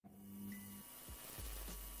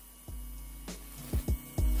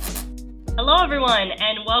Hello, everyone,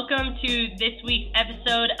 and welcome to this week's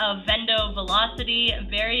episode of VENDO Velocity. I'm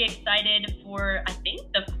very excited for, I think,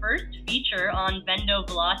 the first feature on VENDO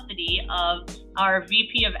Velocity of our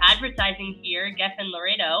VP of Advertising here, Geffen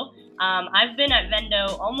Laredo. I've been at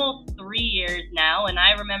VENDO almost 3 years now, and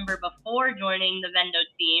I remember before joining the VENDO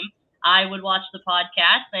team, I would watch the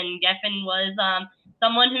podcast, and Geffen was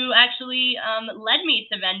someone who actually led me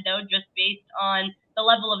to VENDO just based on the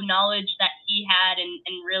level of knowledge that he had and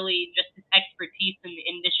really just his expertise in the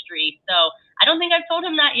industry. So I don't think I've told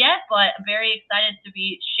him that yet, but I'm very excited to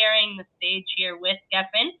be sharing the stage here with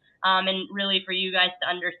Geffen and really for you guys to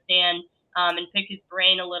understand and pick his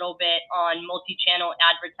brain a little bit on multi-channel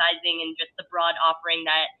advertising and just the broad offering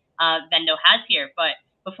that VENDO has here. But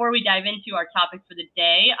before we dive into our topic for the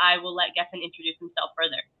day, I will let Geffen introduce himself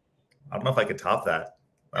further. I don't know if I could top that.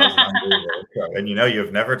 That was unbelievable. And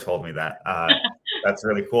you've never told me that. That's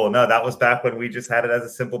really cool. No, that was back when we just had it as a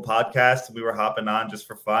simple podcast. We were hopping on just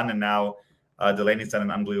for fun. And now Delaney's done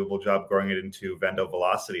an unbelievable job growing it into VENDO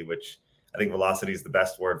Velocity, which I think velocity is the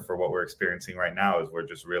best word for what we're experiencing right now. Is we're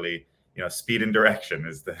just really, speed and direction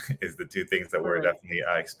is the two things that we're definitely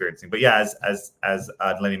experiencing. But yeah, as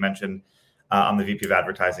Delaney mentioned, I'm the VP of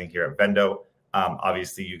Advertising here at VENDO.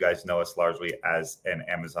 Obviously, you guys know us largely as an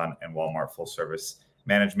Amazon and Walmart full service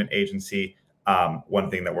management agency. One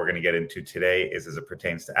thing that we're going to get into today is as it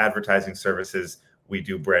pertains to advertising services, we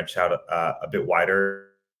do branch out a bit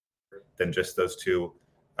wider than just those two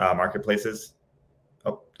marketplaces.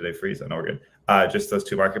 Oh, did I freeze? No, we're good. Just those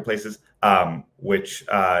two marketplaces, which,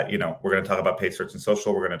 we're going to talk about paid search and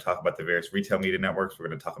social. We're going to talk about the various retail media networks. We're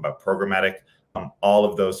going to talk about programmatic. All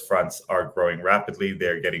of those fronts are growing rapidly.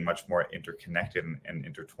 They're getting much more interconnected and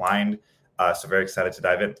intertwined. So very excited to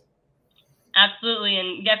dive in. Absolutely.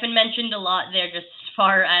 And Geffen mentioned a lot there just as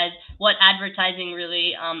far as what advertising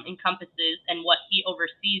really encompasses and what he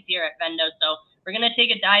oversees here at VENDO. So we're going to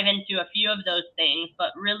take a dive into a few of those things, but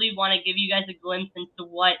really want to give you guys a glimpse into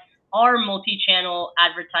what our multi-channel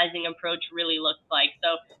advertising approach really looks like.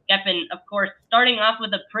 So Geffen, of course, starting off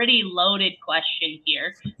with a pretty loaded question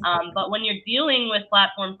here. But when you're dealing with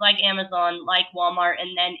platforms like Amazon, like Walmart, and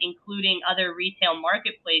then including other retail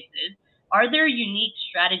marketplaces, are there unique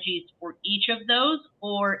strategies for each of those,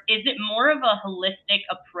 or is it more of a holistic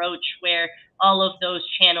approach where all of those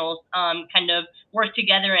channels kind of work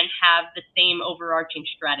together and have the same overarching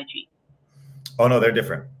strategy? Oh, no, they're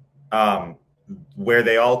different. Where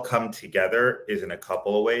they all come together is in a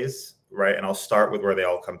couple of ways, right? And I'll start with where they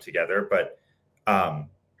all come together, but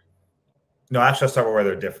no, actually, I'll start with where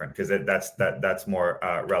they're different because that's more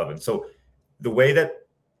relevant. So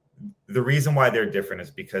the reason why they're different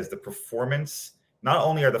is because the performance, not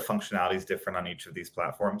only are the functionalities different on each of these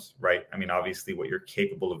platforms, right? I mean, obviously what you're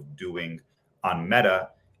capable of doing on Meta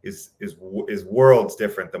is worlds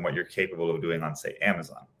different than what you're capable of doing on, say,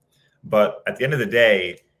 Amazon. But at the end of the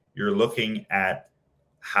day, you're looking at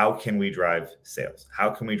how can we drive sales? How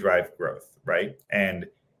can we drive growth, right? And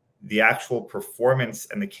the actual performance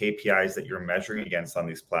and the KPIs that you're measuring against on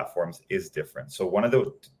these platforms is different. So one of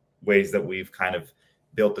the ways that we've kind of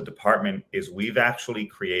built the department is we've actually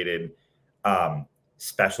created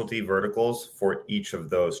specialty verticals for each of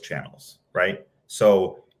those channels, right?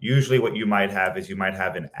 So usually what you might have is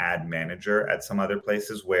an ad manager at some other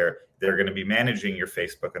places where they're going to be managing your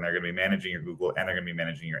Facebook and they're going to be managing your Google and they're going to be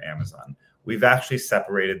managing your Amazon. We've actually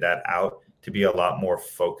separated that out to be a lot more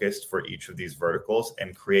focused for each of these verticals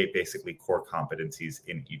and create basically core competencies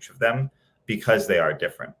in each of them because they are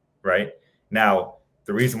different, right? Now,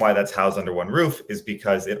 the reason why that's housed under one roof is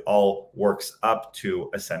because it all works up to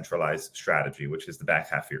a centralized strategy, which is the back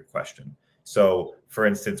half of your question. So, for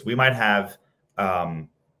instance, we might have a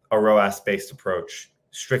ROAS-based approach,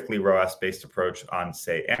 strictly ROAS-based approach on,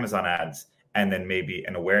 say, Amazon ads, and then maybe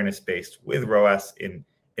an awareness-based with ROAS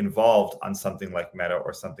involved on something like Meta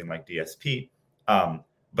or something like DSP.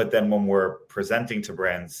 But then when we're presenting to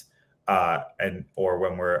brands or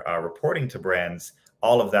when we're reporting to brands,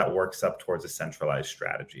 all of that works up towards a centralized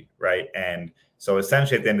strategy, right? And so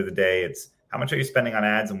essentially at the end of the day, it's how much are you spending on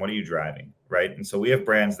ads and what are you driving, right? And so we have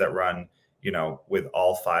brands that run, with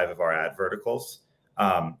all 5 of our ad verticals.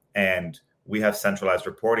 And we have centralized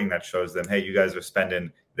reporting that shows them, hey, you guys are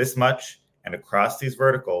spending this much and across these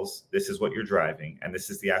verticals, this is what you're driving. And this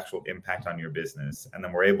is the actual impact on your business. And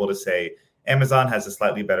then we're able to say, Amazon has a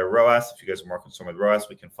slightly better ROAS. If you guys are more concerned with ROAS,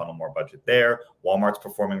 we can funnel more budget there. Walmart's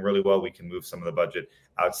performing really well. We can move some of the budget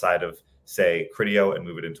outside of, say, Criteo and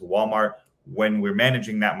move it into Walmart. When we're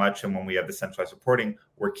managing that much and when we have the centralized reporting,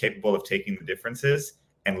 we're capable of taking the differences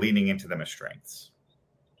and leaning into them as strengths.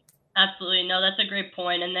 Absolutely. No, that's a great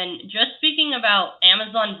point. And then just speaking about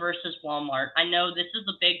Amazon versus Walmart, I know this is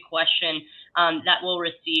a big question that we'll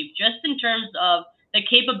receive just in terms of the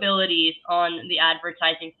capabilities on the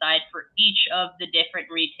advertising side for each of the different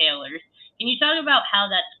retailers. Can you talk about how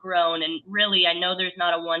that's grown? And really, I know there's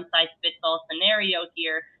not a one size fits all scenario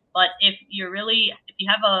here, but if you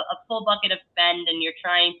have a full bucket of spend and you're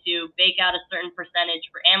trying to bake out a certain percentage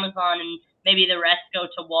for Amazon and maybe the rest go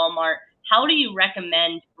to Walmart, how do you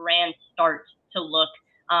recommend brands start to look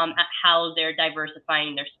at how they're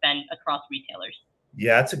diversifying their spend across retailers?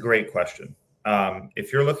 Yeah, that's a great question.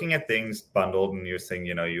 If you're looking at things bundled and you're saying,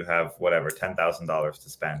 you have whatever, $10,000 to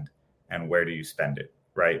spend, and where do you spend it,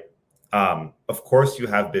 right? Of course, you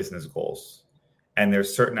have business goals. And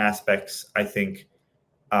there's certain aspects, I think,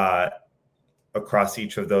 across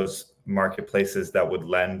each of those marketplaces that would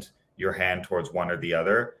lend your hand towards one or the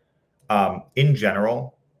other. In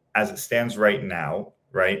general, as it stands right now,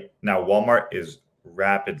 Walmart is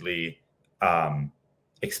rapidly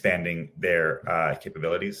expanding their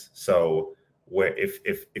capabilities. So where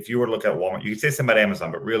if you were to look at Walmart, you could say something about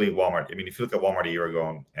Amazon, but really Walmart, I mean, if you look at Walmart a year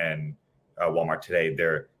ago and Walmart today,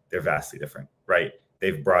 they're vastly different, right?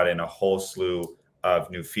 They've brought in a whole slew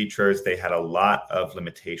of new features. They had a lot of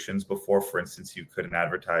limitations before. For instance, you couldn't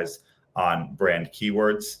advertise on brand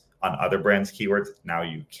keywords, on other brands' keywords. Now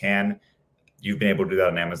you can. You've been able to do that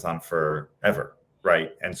on Amazon forever,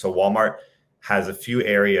 right? And so Walmart has a few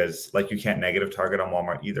areas, like you can't negative target on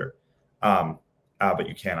Walmart either, but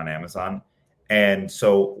you can on Amazon. And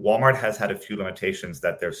so Walmart has had a few limitations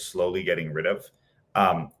that they're slowly getting rid of.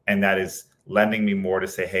 And that is lending me more to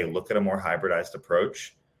say, hey, look at a more hybridized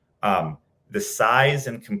approach. The size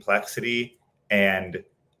and complexity and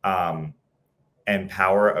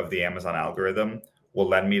power of the Amazon algorithm will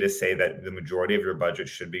lend me to say that the majority of your budget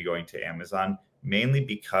should be going to Amazon, mainly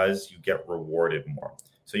because you get rewarded more.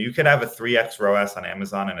 So you could have a 3x ROAS on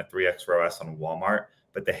Amazon and a 3x ROAS on Walmart,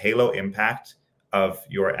 but the halo impact of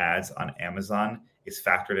your ads on Amazon is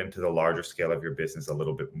factored into the larger scale of your business a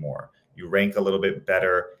little bit more. You rank a little bit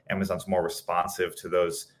better. Amazon's more responsive to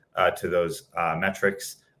those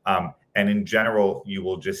metrics. And in general, you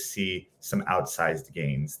will just see some outsized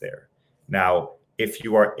gains there. Now, if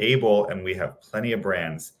you are able, and we have plenty of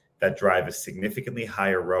brands that drive a significantly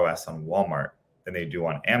higher ROAS on Walmart than they do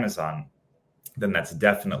on Amazon, then that's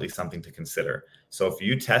definitely something to consider. So if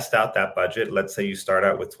you test out that budget, let's say you start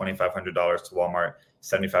out with $2,500 to Walmart,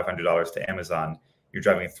 $7,500 to Amazon, you're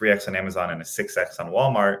driving a 3x on Amazon and a 6x on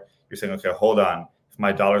Walmart, you're saying, okay, hold on. If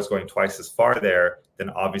my dollar's going twice as far there,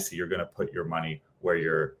 then obviously you're going to put your money where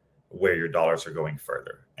your dollars are going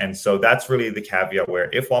further. And so that's really the caveat where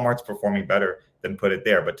if Walmart's performing better, then put it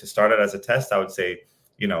there. But to start it as a test, I would say,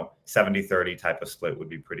 70-30 type of split would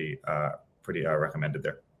be pretty recommended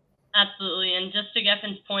there. Absolutely. And just to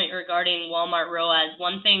Geffin's point regarding Walmart ROAS,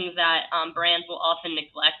 one thing that brands will often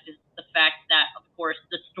neglect is the fact that, of course,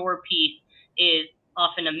 the store piece is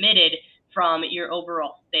often omitted from your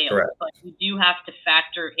overall sales. Correct. But you do have to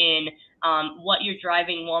factor in what you're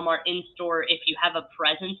driving Walmart in store if you have a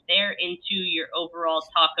presence there into your overall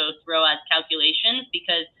tacos ROAS calculations,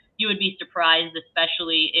 because you would be surprised,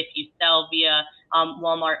 especially if you sell via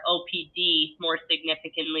Walmart OPD more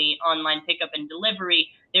significantly, online pickup and delivery.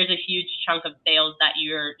 There's a huge chunk of sales that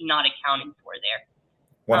you're not accounting for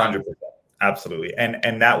there. 100%. Absolutely.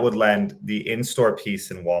 And that would lend the in-store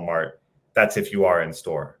piece in Walmart. That's if you are in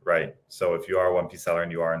store, right? So if you are a 1P seller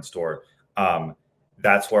and you are in store,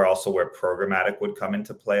 that's where programmatic would come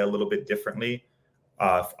into play a little bit differently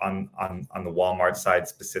on the Walmart side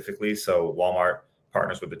specifically. So Walmart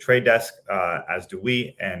partners with the trade desk, as do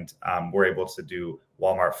we, and we're able to do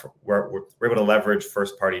Walmart. We're able to leverage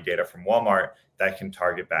first-party data from Walmart that can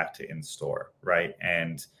target back to in-store, right?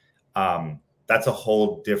 And that's a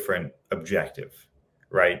whole different objective,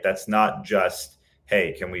 right? That's not just,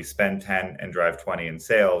 hey, can we spend 10 and drive 20 in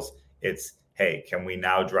sales? It's, hey, can we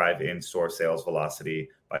now drive in-store sales velocity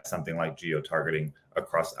by something like geo-targeting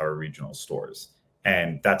across our regional stores?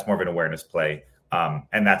 And that's more of an awareness play.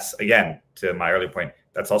 And that's, again, to my earlier point,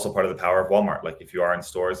 that's also part of the power of Walmart. Like if you are in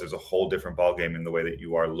stores, there's a whole different ballgame in the way that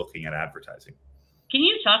you are looking at advertising. Can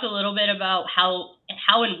you talk a little bit about how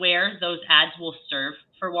and where those ads will serve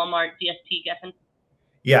for Walmart DSP, Geffen?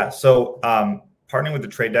 Yeah, so partnering with the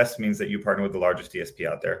trade desk means that you partner with the largest DSP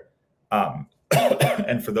out there.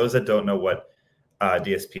 And for those that don't know what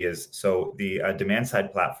DSP is, so the demand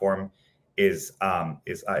side platform is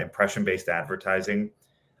impression-based advertising.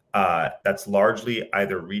 That's largely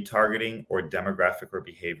either retargeting or demographic or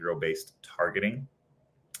behavioral-based targeting,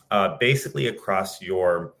 basically across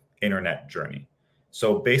your internet journey.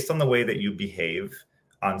 So based on the way that you behave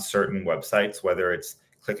on certain websites, whether it's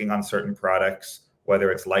clicking on certain products,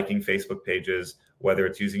 whether it's liking Facebook pages, whether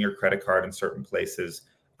it's using your credit card in certain places.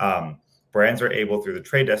 Brands are able through the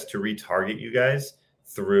trade desk to retarget you guys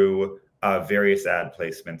through various ad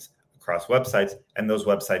placements across websites, and those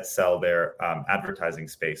websites sell their advertising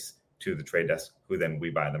space to the trade desk, who then we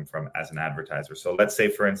buy them from as an advertiser. So let's say,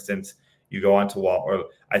 for instance, you go onto Walmart, or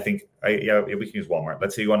we can use Walmart.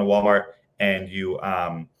 Let's say you go onto Walmart and you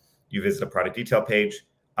visit a product detail page,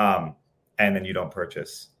 and then you don't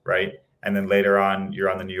purchase, right? And then later on, you're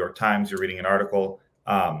on the New York Times, you're reading an article,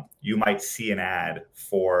 you might see an ad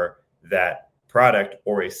for that product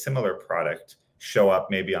or a similar product show up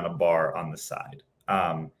maybe on a bar on the side.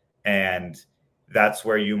 And that's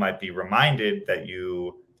where you might be reminded that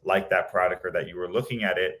you like that product or that you were looking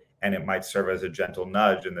at it, and it might serve as a gentle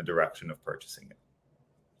nudge in the direction of purchasing it.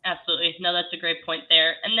 Absolutely. No, that's a great point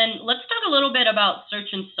there. And then let's talk a little bit about search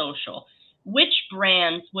and social. Which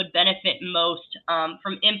brands would benefit most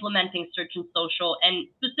from implementing search and social? And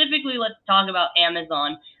specifically, let's talk about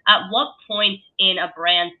Amazon. At what point in a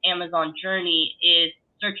brand's Amazon journey is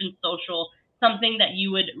search and social something that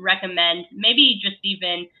you would recommend, maybe just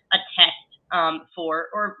even a test for,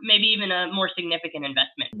 or maybe even a more significant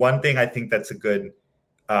investment? One thing I think that's a good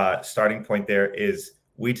starting point there is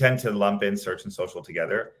we tend to lump in search and social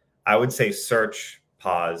together. I would say search,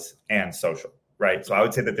 pause, and social, right? So I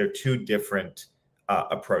would say that they're two different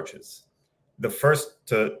approaches. The first,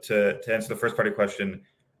 to answer the first part of your question,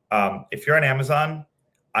 if you're on Amazon,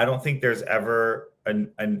 I don't think there's ever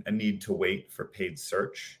a need to wait for paid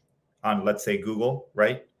search on, let's say, Google,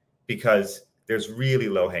 right? Because there's really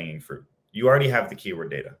low-hanging fruit. You already have the keyword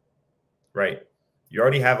data, right? You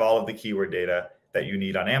already have all of the keyword data that you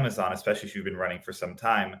need on Amazon, especially if you've been running for some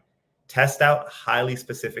time. Test out highly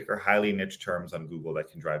specific or highly niche terms on Google that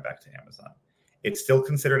can drive back to Amazon. It's still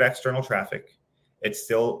considered external traffic. It's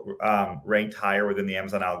still ranked higher within the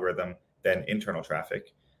Amazon algorithm than internal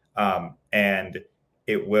traffic. And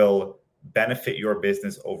it will benefit your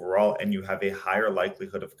business overall, and you have a higher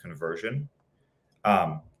likelihood of conversion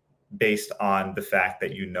based on the fact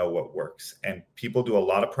that you know what works. And people do a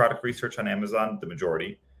lot of product research on Amazon, the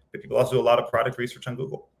majority, but people also do a lot of product research on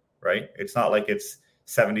Google, right? It's not like it's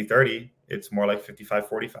 70-30, it's more like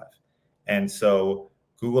 55-45. And so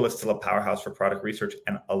Google is still a powerhouse for product research.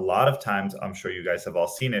 And a lot of times, I'm sure you guys have all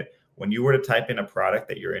seen it, when you were to type in a product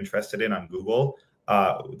that you're interested in on Google,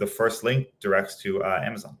 the first link directs to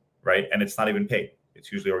Amazon, right? And it's not even paid.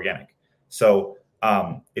 It's usually organic. So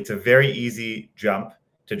it's a very easy jump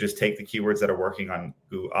to just take the keywords that are working on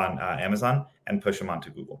Amazon and push them onto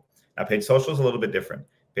Google. Now, paid social is a little bit different.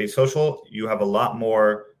 Paid social, you have a lot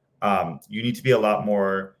more, you need to be a lot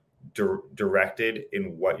more directed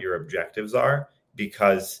in what your objectives are,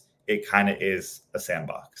 because it kind of is a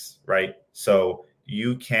sandbox, right? So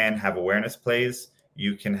you can have awareness plays,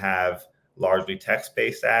 you can have largely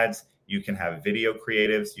text-based ads, you can have video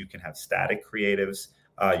creatives, you can have static creatives,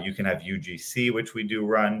 you can have UGC, which we do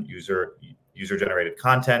run, user-generated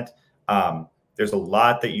content. There's a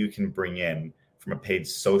lot that you can bring in from a paid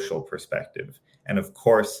social perspective. And of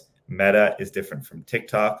course, Meta is different from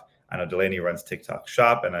TikTok. I know Delaney runs TikTok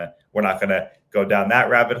Shop, and we're not going to go down that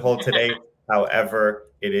rabbit hole today. However,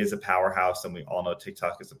 it is a powerhouse, and we all know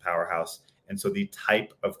TikTok is a powerhouse. And so the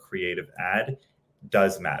type of creative ad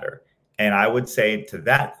does matter. And I would say to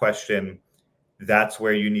that question, that's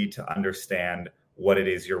where you need to understand what it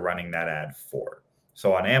is you're running that ad for.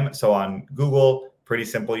 So on Google, pretty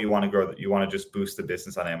simple. You want to grow, you want to just boost the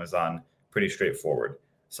business on Amazon, pretty straightforward.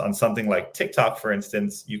 So on something like TikTok, for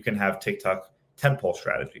instance, you can have TikTok tentpole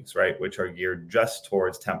strategies, right, which are geared just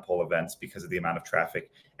towards tentpole events because of the amount of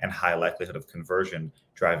traffic and high likelihood of conversion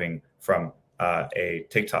driving from a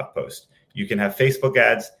TikTok post. You can have Facebook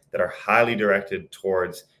ads that are highly directed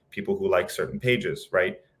towards people who like certain pages,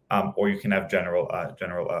 right? Or you can have general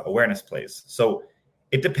awareness plays. So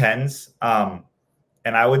it depends.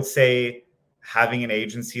 And I would say having an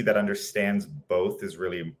agency that understands both is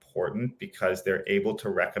really important, because they're able to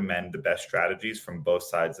recommend the best strategies from both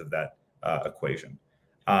sides of that equation.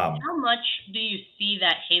 How much do you see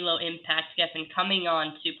that halo impact, Geffen, coming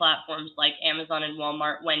on to platforms like Amazon and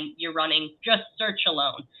Walmart when you're running just search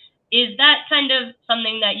alone? Is that kind of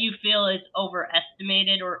something that you feel is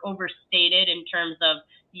overestimated or overstated in terms of,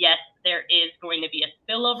 yes, there is going to be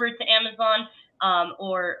a spillover to Amazon,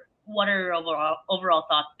 or what are your overall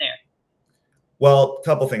thoughts there? Well, a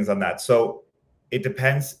couple things on that. So it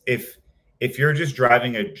depends if you're just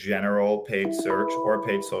driving a general paid search or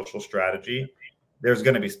paid social strategy, there's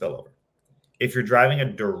going to be spillover. If you're driving a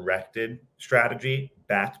directed strategy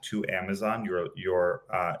back to Amazon, your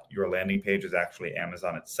landing page is actually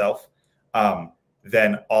Amazon itself,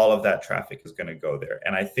 then all of that traffic is going to go there.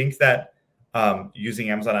 And I think that using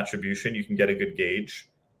Amazon attribution, you can get a good gauge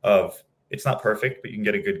of, it's not perfect, but you can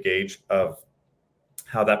get a good gauge of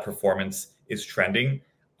how that performance is trending.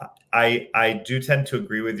 I do tend to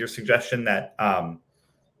agree with your suggestion that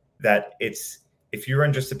that it's, if you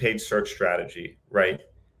run just a paid search strategy, right,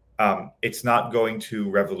 it's not going to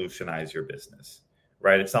revolutionize your business,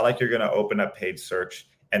 right? It's not like you're going to open up paid search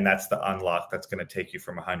and that's the unlock that's going to take you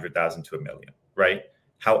from 100,000 to 1 million, right?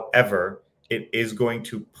 However, it is going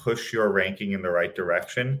to push your ranking in the right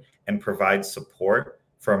direction and provide support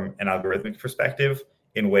from an algorithmic perspective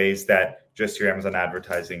in ways that just your Amazon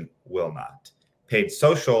advertising will not. Paid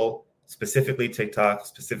social, specifically TikTok,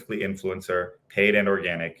 specifically influencer, paid and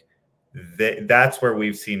organic, that's where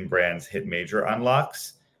we've seen brands hit major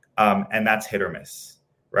unlocks, and that's hit or miss,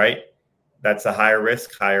 right? That's a higher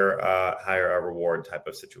risk, higher reward type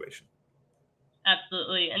of situation.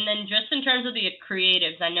 Absolutely. And then just in terms of the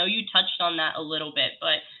creatives, I know you touched on that a little bit,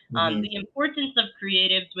 but the importance of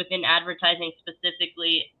creatives within advertising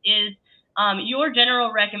specifically is your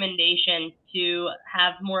general recommendation to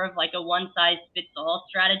have more of like a one-size-fits-all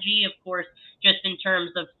strategy. Of course, just in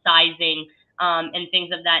terms of sizing and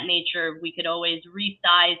things of that nature, we could always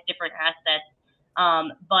resize different assets,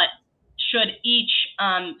 but should each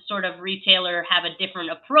sort of retailer have a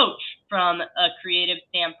different approach from a creative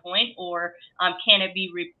standpoint, or can it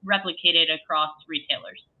be replicated across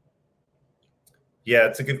retailers? Yeah,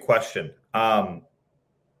 it's a good question.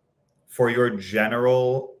 For your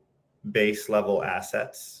general base level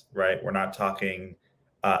assets, right? We're not talking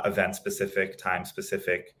event specific, time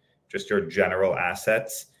specific, just your general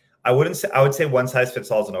assets. I would say one size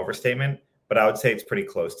fits all is an overstatement, but I would say it's pretty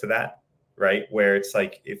close to that, right? Where it's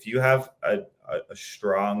like, if you have a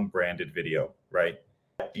strong branded video, right?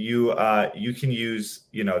 You can use,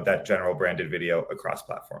 that general branded video across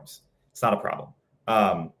platforms. It's not a problem.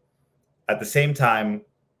 At the same time,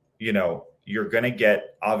 you're going to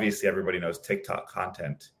get, obviously everybody knows TikTok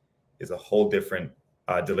content is a whole different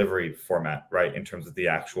delivery format, right? In terms of the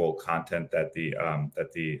actual content that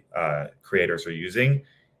the creators are using,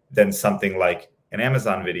 than something like an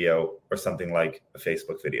Amazon video or something like a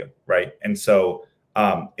Facebook video, right? And so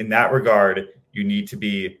in that regard, you need to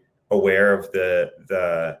be aware of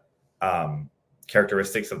the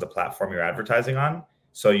characteristics of the platform you're advertising on,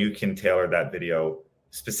 so you can tailor that video,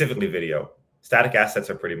 specifically video. Static assets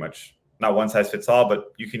are pretty much not one size fits all,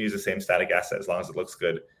 but you can use the same static asset as long as it looks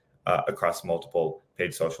good across multiple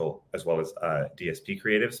paid social as well as DSP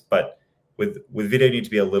creatives. But with video, you need to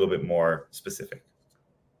be a little bit more specific.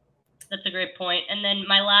 That's a great point. And then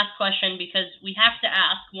my last question, because we have to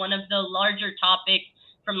ask, one of the larger topics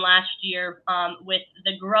from last year with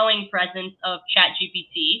the growing presence of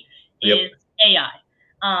ChatGPT is AI.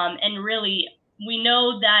 And really, we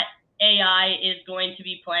know that AI is going to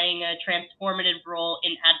be playing a transformative role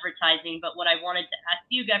in advertising. But what I wanted to ask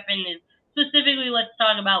you, Geffen, is specifically, let's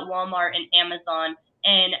talk about Walmart and Amazon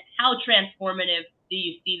and how transformative do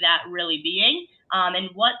you see that really being? And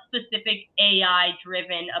what specific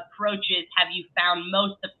AI-driven approaches have you found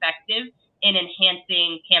most effective in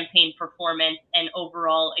enhancing campaign performance and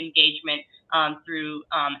overall engagement through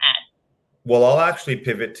ads? Well, I'll actually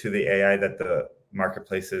pivot to the AI that the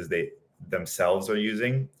marketplaces they themselves are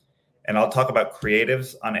using. And I'll talk about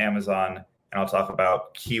creatives on Amazon, and I'll talk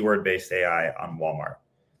about keyword-based AI on Walmart.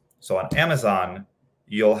 So on Amazon,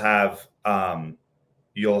 you'll have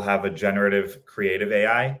a generative creative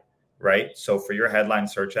AI, right? So for your headline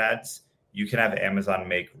search ads, you can have Amazon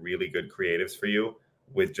make really good creatives for you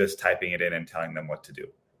with just typing it in and telling them what to do,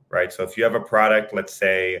 right? So if you have a product, let's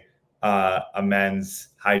say a men's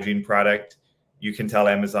hygiene product, you can tell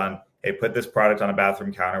Amazon, hey, put this product on a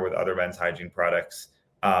bathroom counter with other men's hygiene products,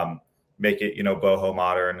 make it, boho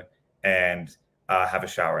modern, and have a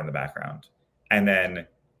shower in the background. And then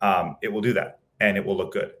it will do that, and it will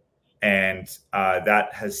look good. And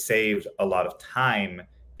that has saved a lot of time,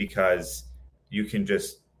 because you can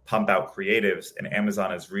just pump out creatives, and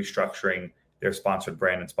Amazon is restructuring their sponsored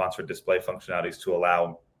brand and sponsored display functionalities to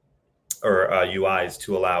allow, or UIs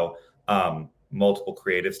to allow multiple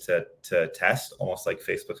creatives to test, almost like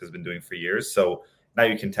Facebook has been doing for years. So now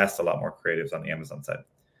you can test a lot more creatives on the Amazon side.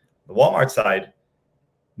 The Walmart side,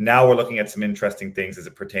 now we're looking at some interesting things as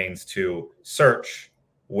it pertains to search,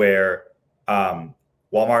 where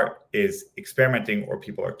Walmart is experimenting, or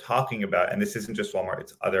people are talking about, and this isn't just Walmart,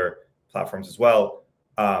 it's other platforms as well,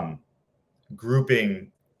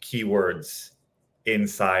 grouping keywords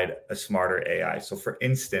inside a smarter AI. So for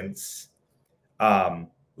instance,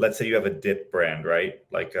 let's say you have a dip brand, right?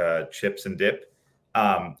 Like chips and dip,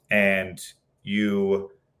 and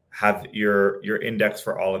you have your index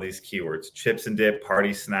for all of these keywords, chips and dip,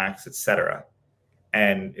 party snacks, etc.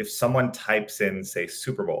 And if someone types in, say,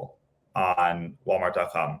 Super Bowl on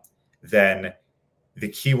Walmart.com, then the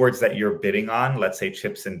keywords that you're bidding on, let's say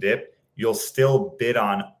chips and dip, you'll still bid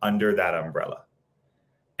on under that umbrella.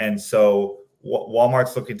 And so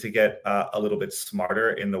Walmart's looking to get a little bit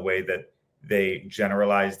smarter in the way that they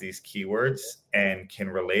generalize these keywords and can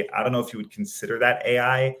relate. I don't know if you would consider that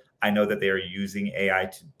AI. I know that they are using AI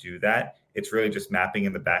to do that. It's really just mapping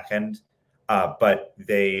in the back end. But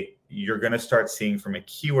you're going to start seeing from a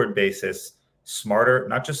keyword basis, smarter,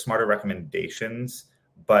 not just smarter recommendations,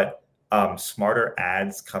 but smarter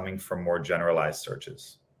ads coming from more generalized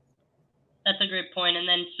searches. That's a great point. And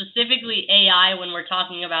then specifically AI, when we're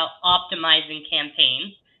talking about optimizing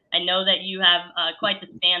campaigns, I know that you have quite the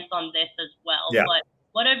stance on this as well. Yeah. But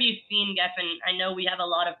what have you seen, Geffen? I know we have a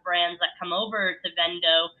lot of brands that come over to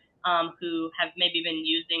Vendo who have maybe been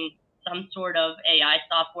using some sort of AI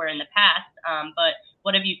software in the past. But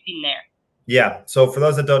what have you seen there? Yeah. So for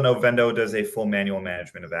those that don't know, Vendo does a full manual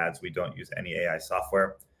management of ads. We don't use any AI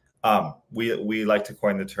software. We like to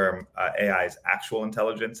coin the term AI is actual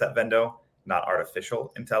intelligence at Vendo, not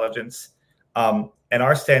artificial intelligence. And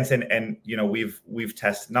our stance, and we've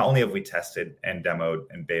tested, not only have we tested and demoed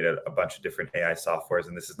and beta a bunch of different AI softwares,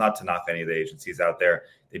 and this is not to knock any of the agencies out there.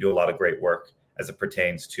 They do a lot of great work as it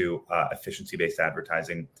pertains to efficiency-based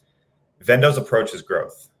advertising. Vendo's approach is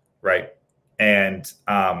growth, right? And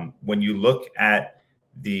when you look at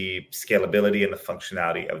the scalability and the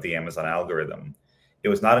functionality of the Amazon algorithm, it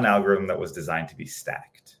was not an algorithm that was designed to be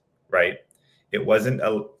stacked, right? It wasn't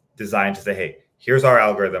designed to say, hey, here's our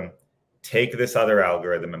algorithm, take this other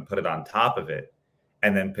algorithm and put it on top of it.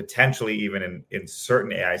 And then potentially even in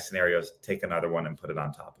certain AI scenarios, take another one and put it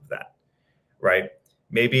on top of that, right?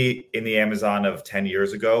 Maybe in the Amazon of 10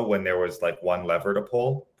 years ago when there was like one lever to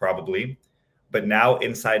pull, probably. But now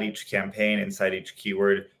inside each campaign, inside each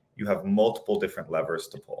keyword, you have multiple different levers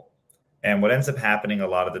to pull. And what ends up happening a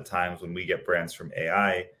lot of the times when we get brands from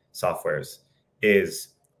AI softwares is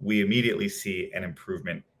we immediately see an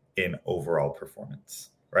improvement in overall performance,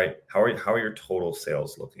 right? How are your total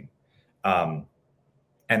sales looking? And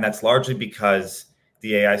that's largely because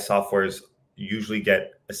the AI softwares usually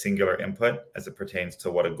get a singular input as it pertains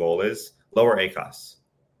to what a goal is, lower ACoS,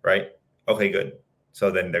 right? Okay, good.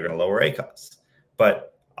 So then they're going to lower ACoS.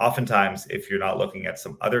 But oftentimes, if you're not looking at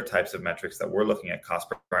some other types of metrics that we're looking at, cost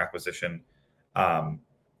per acquisition,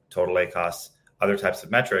 total ACoS, other types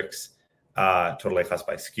of metrics, total ACoS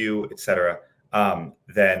by SKU, et cetera,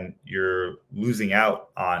 then you're losing out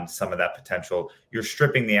on some of that potential. You're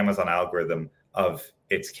stripping the Amazon algorithm of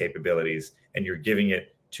its capabilities and you're giving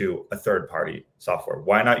it to a third-party software.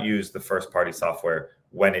 Why not use the first-party software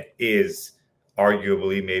when it is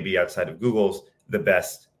arguably, maybe outside of Google's, the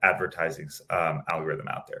best advertising algorithm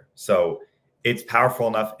out there? So it's powerful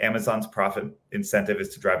enough. Amazon's profit incentive is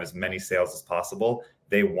to drive as many sales as possible.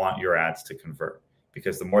 They want your ads to convert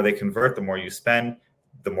because the more they convert, the more you spend,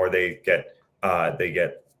 the more they get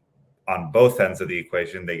on both ends of the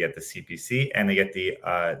equation. They get the CPC and they get the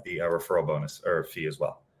referral bonus or fee as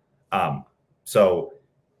well. So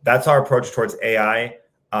that's our approach towards AI.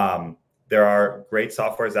 There are great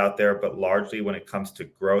softwares out there, but largely when it comes to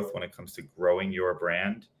growth, when it comes to growing your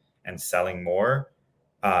brand and selling more,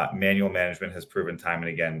 manual management has proven time and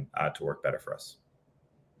again to work better for us.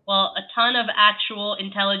 Well, a ton of actual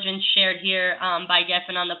intelligence shared here by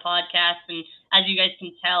Geffen on the podcast. And as you guys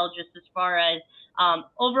can tell, just as far as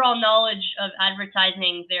overall knowledge of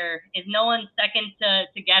advertising, there is no one second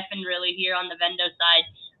to Geffen really here on the Vendo side.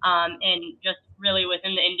 And just really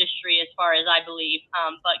within the industry as far as I believe.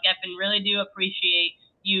 But Geffen, really do appreciate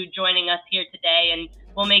you joining us here today, and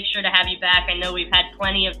we'll make sure to have you back. I know we've had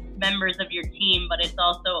plenty of members of your team, but it's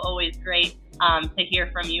also always great to hear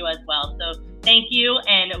from you as well. So thank you,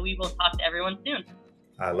 and we will talk to everyone soon.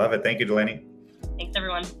 I love it. Thank you, Delaney. Thanks,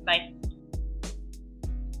 everyone. Bye.